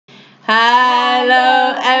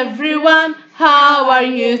Hello everyone, how are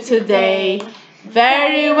you today?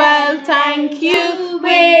 Very well, thank you,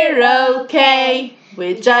 we're okay.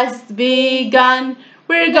 We just begun,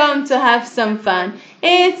 we're going to have some fun.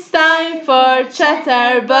 It's time for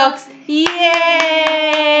Chatterbox,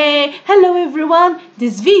 yay! Hello everyone,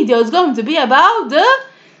 this video is going to be about the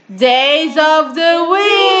days of the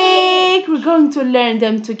week. We're going to learn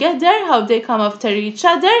them together, how they come after each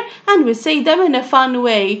other, and we say them in a fun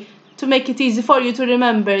way to make it easy for you to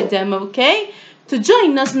remember them, okay? To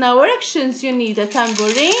join us in our actions, you need a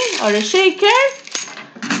tambourine or a shaker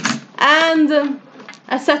and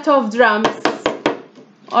a set of drums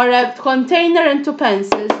or a container and two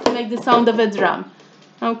pencils to make the sound of a drum,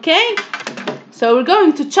 okay? So we're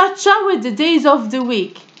going to cha-cha with the days of the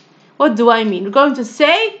week. What do I mean? We're going to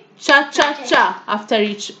say cha-cha-cha after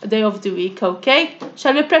each day of the week, okay?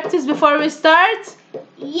 Shall we practice before we start?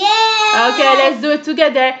 Yeah! Okay, let's do it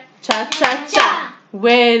together. Cha-cha-cha.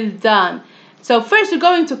 Well done. So first we're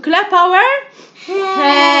going to clap our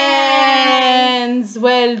hands.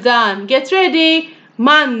 Well done. Get ready.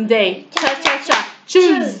 Monday, cha-cha-cha.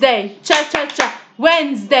 Tuesday, cha-cha-cha.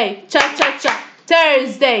 Wednesday, cha-cha-cha.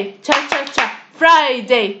 Thursday, cha-cha-cha.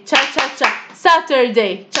 Friday, cha-cha-cha.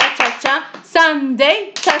 Saturday, cha-cha-cha.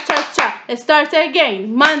 Sunday, cha-cha-cha. Let's start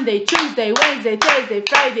again. Monday, Tuesday, Wednesday, Thursday,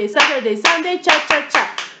 Friday, Saturday, Sunday, cha-cha-cha.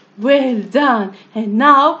 Well done. And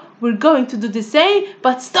now we're going to do the same,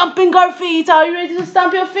 but stomping our feet. Are you ready to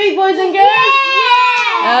stomp your feet, boys and girls?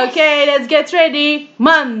 Yes! Okay, let's get ready.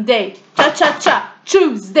 Monday, cha-cha-cha.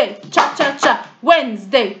 Tuesday, cha-cha-cha.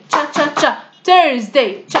 Wednesday, cha-cha-cha.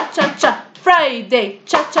 Thursday, cha-cha-cha. Friday,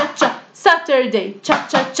 cha-cha-cha. Saturday,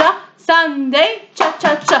 cha-cha-cha. Sunday,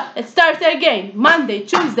 cha-cha-cha. Let's start again. Monday,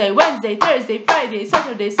 Tuesday, Wednesday, Thursday, Friday,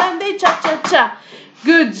 Saturday, Sunday, cha-cha-cha.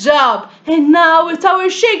 Good job. And now with our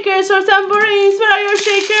shakers or tambourines. Where are your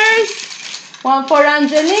shakers? One for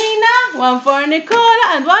Angelina, one for Nicola,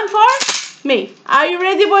 and one for me. Are you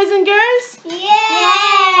ready, boys and girls?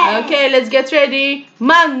 Yeah! Okay, let's get ready.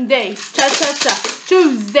 Monday, cha-cha-cha.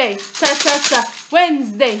 Tuesday, cha-cha-cha.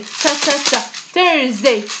 Wednesday, cha-cha-cha.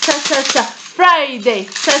 Thursday, cha-cha-cha. Friday,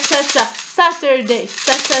 cha-cha-cha. Saturday,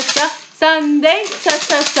 cha-cha-cha. Sunday,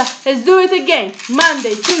 cha-cha-cha. Let's do it again.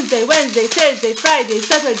 Monday, Tuesday, Wednesday, Thursday, Friday,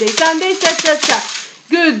 Saturday, Sunday, cha-cha-cha.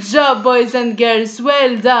 Good job, boys and girls.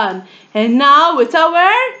 Well done. And now with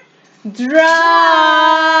our drums.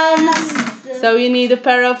 So you need a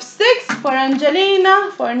pair of sticks for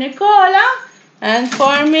Angelina, for Nicola, and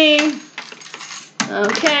for me.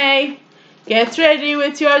 Okay. Get ready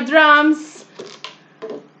with your drums.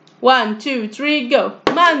 1, 2, 3, go.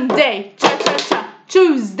 Monday, cha-cha-cha.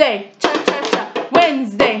 Tuesday, cha-cha-cha.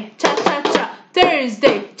 Wednesday, cha-cha-cha.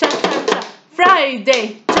 Thursday, cha-cha-cha.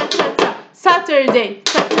 Friday, cha-cha-cha. Saturday,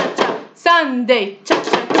 cha-cha-cha. Sunday,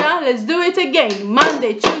 cha-cha-cha. Let's do it again.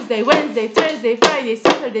 Monday, Tuesday, Wednesday, Thursday, Friday,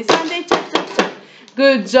 Saturday, Sunday, cha-cha-cha.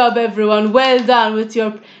 Good job, everyone. Well done with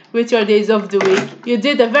your days of the week. You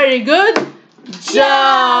did a very good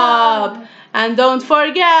job. And don't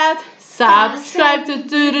forget, subscribe to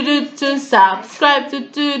subscribe to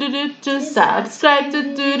subscribe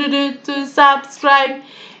to subscribe,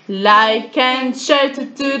 like and share to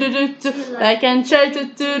like and share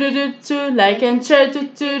to like and share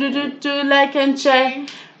to like and share.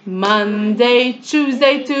 Monday,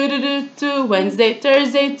 Tuesday Wednesday,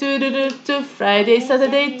 Thursday Friday,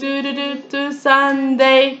 Saturday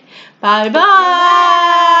Sunday. Bye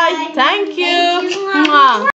bye. Thank you.